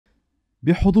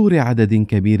بحضور عدد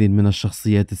كبير من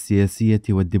الشخصيات السياسية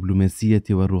والدبلوماسية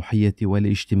والروحية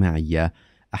والاجتماعية،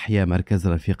 أحيا مركز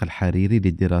رفيق الحريري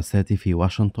للدراسات في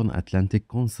واشنطن أتلانتيك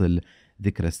كونسل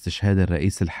ذكرى استشهاد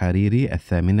الرئيس الحريري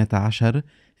 18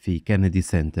 في كندي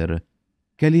سنتر.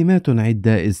 كلمات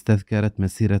عدة استذكرت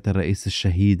مسيرة الرئيس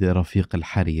الشهيد رفيق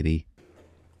الحريري.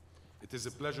 It is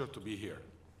a pleasure to be here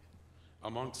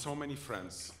among so many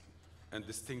friends and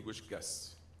distinguished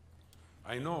guests.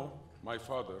 I know my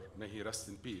father, may he rest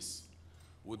in peace,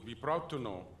 would be proud to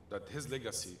know that his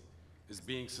legacy is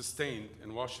being sustained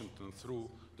in Washington through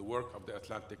the work of the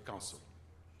Atlantic Council.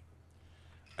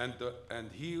 And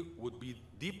he would be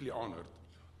deeply honored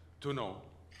to know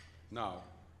now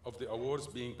of the awards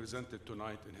being presented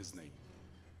tonight in his name.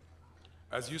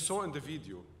 As you saw in the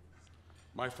video,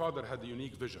 my father had a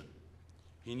unique vision.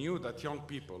 He knew that young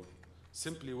people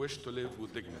simply wished to live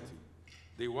with dignity.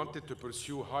 They wanted to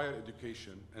pursue higher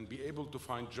education and be able to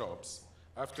find jobs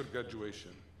after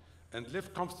graduation and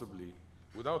live comfortably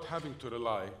without having to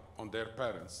rely on their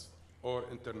parents or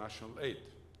international aid.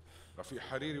 Rafeeq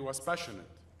Hariri was passionate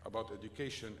about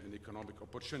education and economic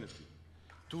opportunity,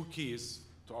 two keys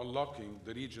to unlocking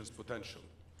the region's potential.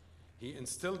 He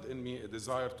instilled in me a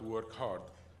desire to work hard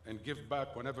and give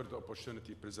back whenever the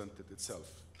opportunity presented itself.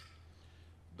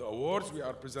 The awards we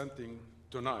are presenting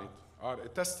tonight are a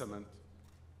testament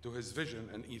to his vision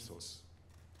and ethos.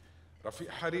 Rafeeq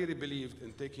Hariri believed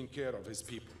in taking care of his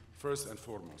people, first and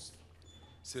foremost.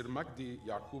 Sir Magdi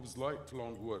Yaqub's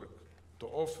lifelong work to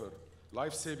offer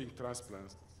life-saving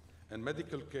transplants and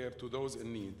medical care to those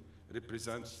in need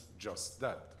represents just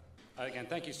that. Again,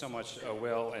 thank you so much,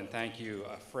 Will, and thank you,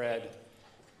 Fred,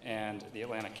 and the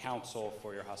Atlanta Council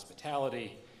for your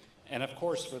hospitality, and of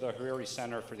course for the Hariri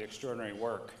Center for the extraordinary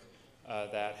work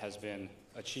that has been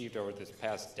achieved over this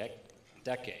past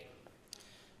decade.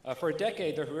 For a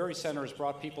decade, the Hariri Center has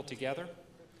brought people together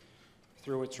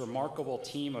through its remarkable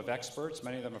team of experts.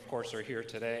 Many of them, of course, are here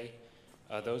today.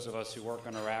 Those of us who work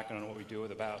on Iraq and on what we do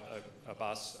with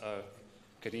Abbas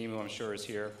Kadim, who I'm sure is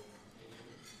here.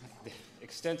 The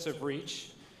extensive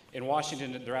reach in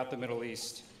Washington and throughout the Middle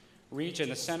East. Reach in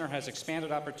the center has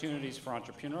expanded opportunities for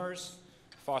entrepreneurs,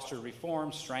 fostered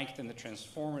reform, strengthened the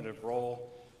transformative role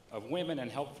of women,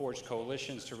 and helped forge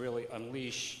coalitions to really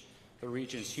unleash the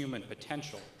region's human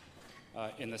potential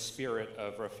in the spirit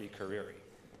of Rafeeq Hariri.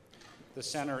 The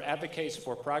center advocates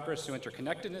for progress through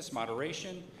interconnectedness,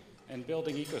 moderation, and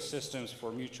building ecosystems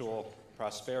for mutual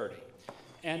prosperity.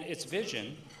 And its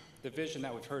vision, the vision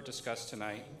that we've heard discussed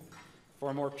tonight,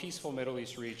 for a more peaceful Middle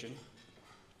East region,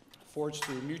 forged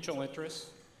through mutual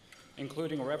interests,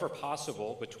 including wherever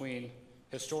possible between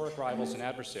historic rivals and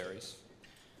adversaries,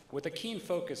 with a keen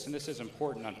focus, and this is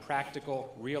important, on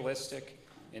practical, realistic,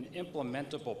 and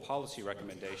implementable policy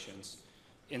recommendations,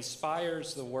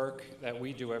 inspires the work that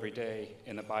we do every day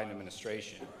in the Biden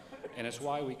administration, and is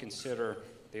why we consider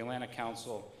the Atlanta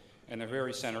Council and the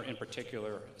Hariri Center in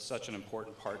particular such an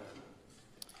important partner.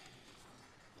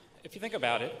 If you think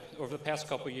about it, over the past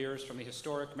couple of years, from the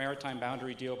historic maritime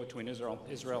boundary deal between Israel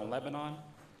and Lebanon,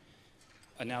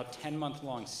 a now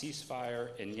 10-month-long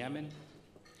ceasefire in Yemen,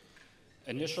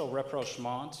 initial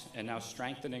rapprochement and now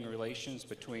strengthening relations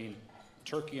between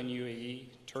Turkey and UAE,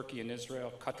 Turkey and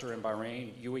Israel, Qatar and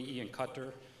Bahrain, UAE and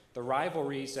Qatar, the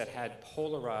rivalries that had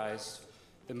polarized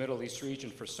the Middle East region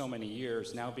for so many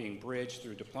years now being bridged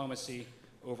through diplomacy,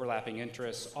 overlapping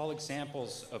interests, all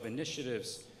examples of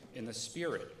initiatives in the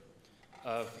spirit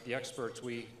of the experts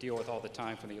we deal with all the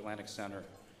time from the Atlantic Center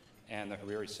and the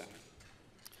Hariri Center.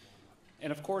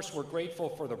 And of course, we're grateful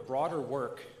for the broader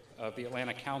work of the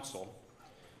Atlanta Council,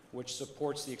 which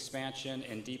supports the expansion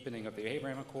and deepening of the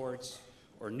Abraham Accords,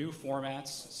 or new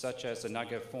formats such as the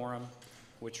Negev Forum,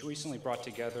 which recently brought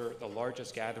together the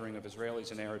largest gathering of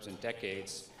Israelis and Arabs in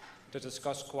decades to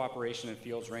discuss cooperation in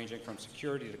fields ranging from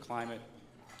security to climate,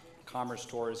 commerce,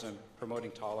 tourism, promoting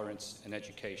tolerance, and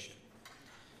education.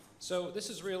 So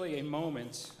this is really a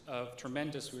moment of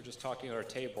tremendous, we were just talking at our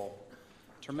table,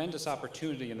 tremendous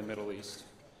opportunity in the Middle East,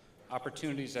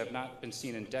 opportunities that have not been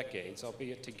seen in decades,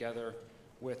 albeit together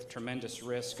with tremendous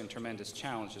risk and tremendous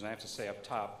challenges. And I have to say up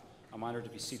top, I'm honored to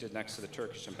be seated next to the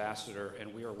Turkish ambassador,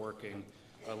 and we are working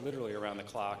literally around the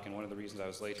clock, and one of the reasons I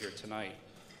was late here tonight,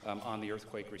 on the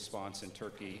earthquake response in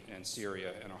Turkey and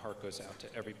Syria, and our heart goes out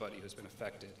to everybody who's been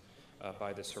affected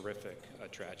by this horrific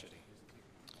tragedy.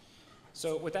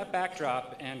 So with that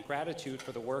backdrop and gratitude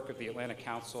for the work of the Atlanta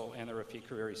Council and the Rafeeq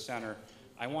Hariri Center,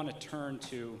 I want to turn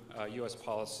to U.S.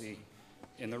 policy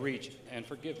in the region. And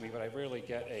forgive me, but I rarely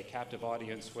get a captive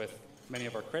audience with many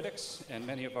of our critics and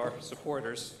many of our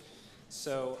supporters.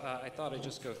 So I thought I'd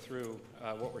just go through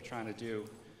what we're trying to do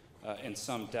in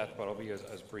some depth, but I'll be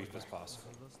as brief as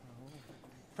possible.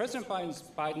 President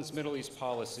Biden's Middle East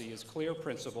policy is clear,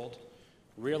 principled,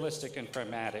 realistic, and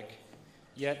pragmatic,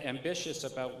 yet ambitious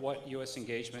about what U.S.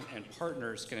 engagement and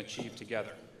partners can achieve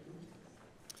together.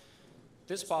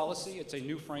 This policy, it's a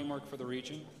new framework for the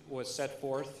region, was set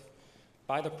forth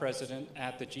by the President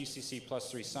at the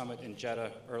GCC+3 summit in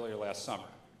Jeddah earlier last summer,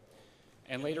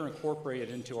 and later incorporated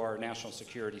into our national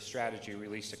security strategy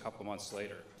released a couple months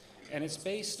later. And it's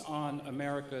based on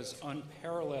America's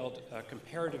unparalleled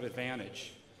comparative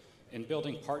advantage in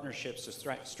building partnerships to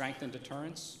strengthen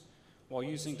deterrence while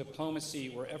using diplomacy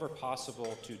wherever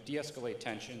possible to de-escalate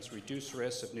tensions, reduce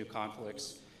risks of new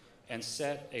conflicts, and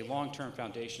set a long-term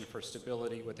foundation for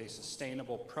stability with a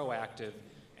sustainable, proactive,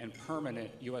 and permanent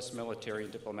U.S. military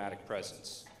and diplomatic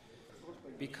presence.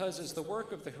 Because as the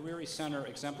work of the Hariri Center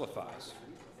exemplifies,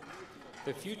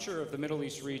 the future of the Middle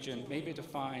East region may be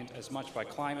defined as much by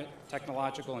climate,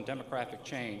 technological, and demographic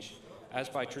change as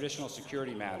by traditional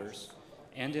security matters,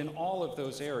 and in all of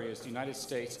those areas, the United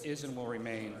States is and will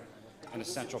remain an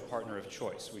essential partner of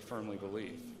choice, we firmly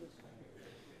believe.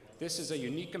 This is a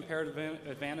unique comparative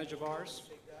advantage of ours,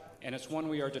 and it's one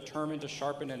we are determined to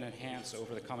sharpen and enhance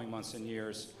over the coming months and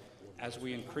years as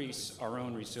we increase our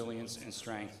own resilience and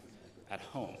strength at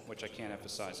home, which I can't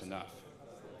emphasize enough.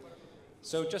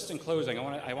 So just in closing,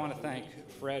 I want to thank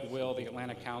Fred, Will, the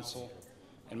Atlantic Council,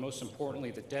 and most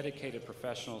importantly, the dedicated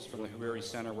professionals from the Hariri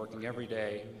Center working every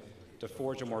day to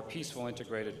forge a more peaceful,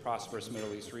 integrated, prosperous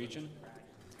Middle East region,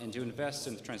 and to invest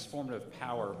in the transformative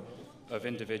power of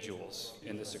individuals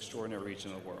in this extraordinary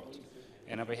region of the world.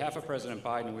 And on behalf of President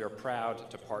Biden, we are proud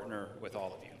to partner with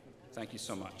all of you. Thank you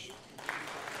so much.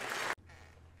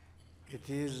 It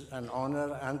is an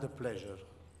honor and a pleasure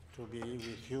to be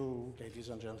with you, ladies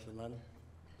and gentlemen,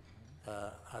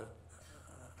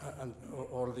 and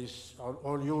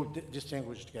all you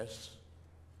distinguished guests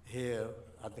here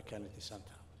at the Kennedy Center.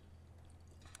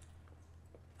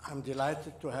 I'm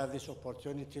delighted to have this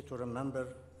opportunity to remember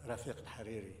Rafeeq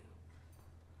al-Hariri.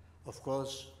 Of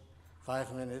course,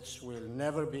 5 minutes will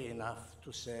never be enough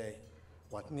to say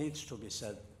what needs to be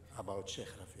said about Sheikh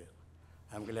Rafeeq.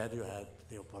 I'm glad you had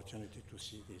the opportunity to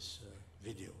see this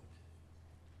video.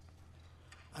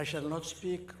 I shall not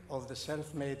speak of the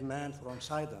self-made man from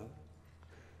Sidon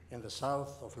in the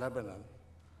south of Lebanon,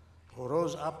 who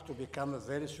rose up to become a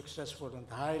very successful and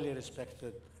highly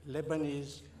respected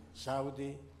Lebanese,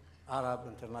 Saudi, Arab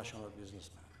international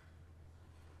businessman.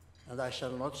 And I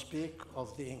shall not speak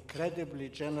of the incredibly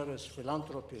generous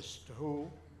philanthropist who,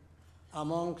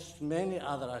 amongst many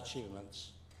other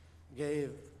achievements,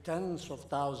 gave tens of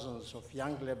thousands of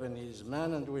young Lebanese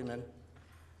men and women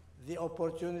the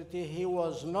opportunity he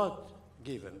was not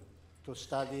given to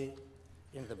study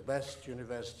in the best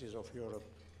universities of Europe,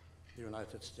 the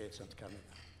United States, and Canada.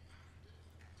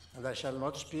 And I shall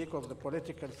not speak of the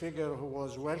political figure who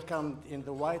was welcomed in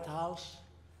the White House,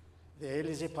 the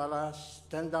Élysée Palace,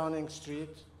 10 Downing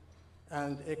Street,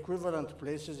 and equivalent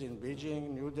places in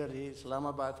Beijing, New Delhi,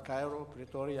 Islamabad, Cairo,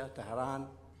 Pretoria, Tehran,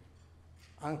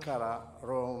 Ankara,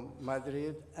 Rome,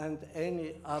 Madrid, and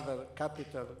any other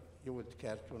capital you would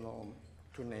care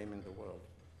to name in the world.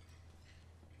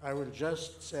 I will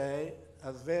just say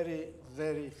a very,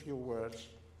 very few words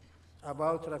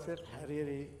about Rafeeq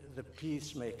Hariri, the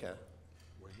peacemaker,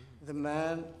 the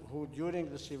man who, during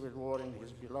the civil war in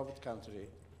his beloved country,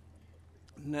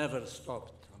 never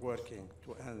stopped working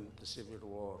to end the civil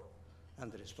war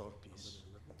and restore peace.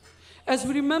 As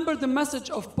we remember the message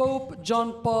of Pope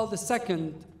John Paul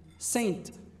II,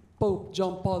 Saint Pope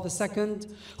John Paul II,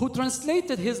 who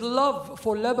translated his love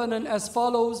for Lebanon as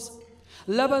follows: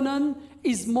 Lebanon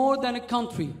is more than a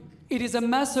country. It is a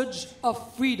message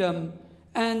of freedom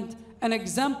and an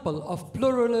example of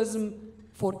pluralism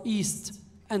for East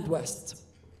and West.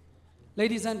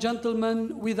 Ladies and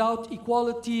gentlemen, without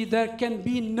equality, there can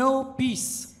be no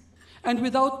peace. And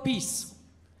without peace,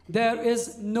 there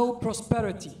is no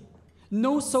prosperity,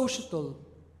 no social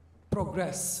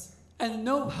progress, and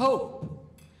no hope.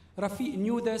 Rafeeq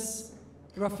knew this.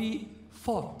 Rafeeq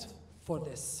fought for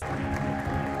this.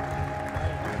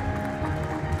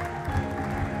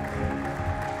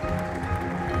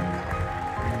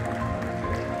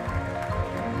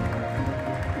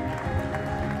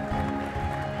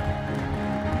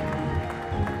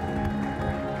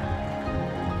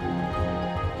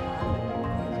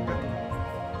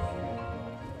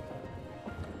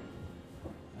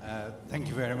 Thank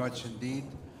you very much indeed.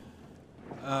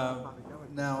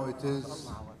 Now it is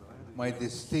my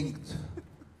distinct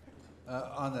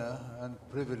honor and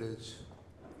privilege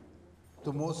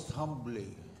to most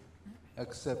humbly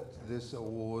accept this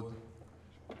award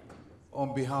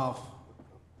on behalf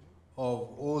of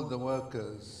all the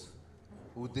workers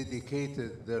who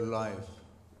dedicated their life,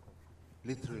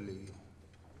 literally,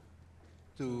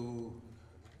 to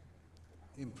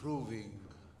improving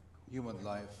human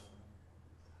life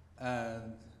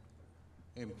and,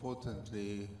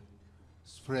 importantly,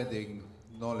 spreading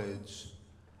knowledge,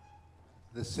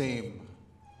 the same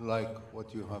like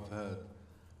what you have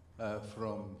heard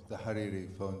from the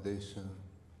Hariri Foundation.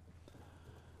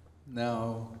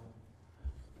 Now,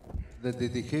 the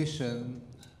dedication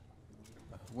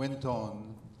went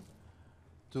on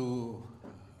to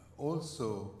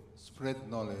also spread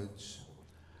knowledge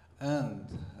and,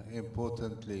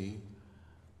 importantly,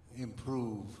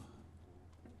 improve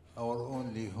our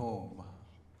only home,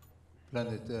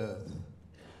 planet Earth,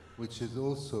 which is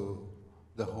also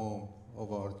the home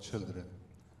of our children,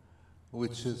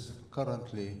 which is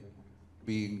currently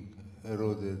being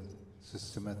eroded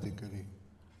systematically.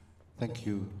 Thank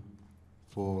you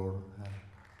for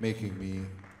making me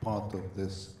part of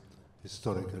this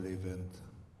historical event.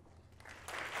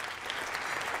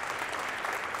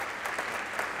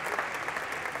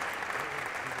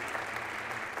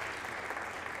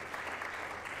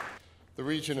 The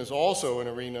region is also an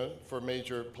arena for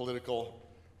major political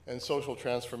and social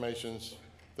transformations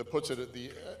that puts it at the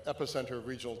epicenter of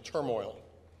regional turmoil,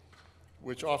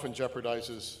 which often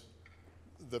jeopardizes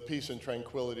the peace and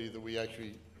tranquility that we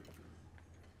actually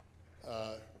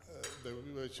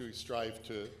strive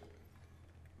to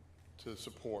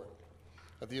support.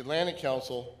 At the Atlantic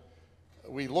Council,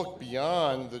 we look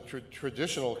beyond the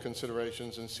traditional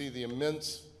considerations and see the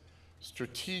immense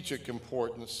strategic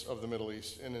importance of the Middle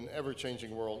East in an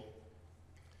ever-changing world.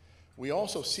 We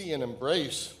also see and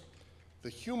embrace the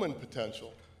human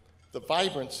potential, the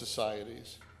vibrant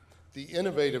societies, the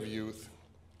innovative youth,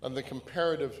 and the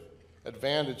comparative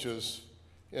advantages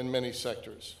in many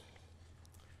sectors.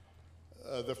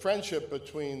 The friendship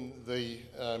between the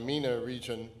MENA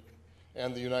region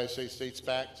and the United States dates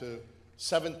back to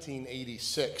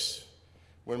 1786,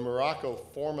 when Morocco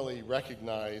formally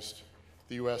recognized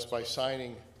the U.S. by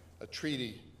signing a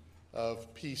treaty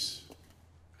of peace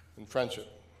and friendship.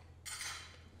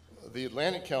 The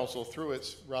Atlantic Council, through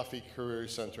its Hariri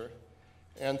Center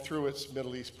and through its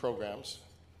Middle East programs,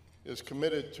 is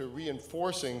committed to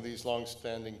reinforcing these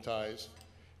long-standing ties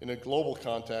in a global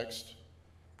context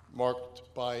marked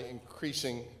by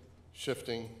increasing,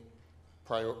 shifting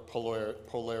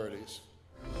polarities.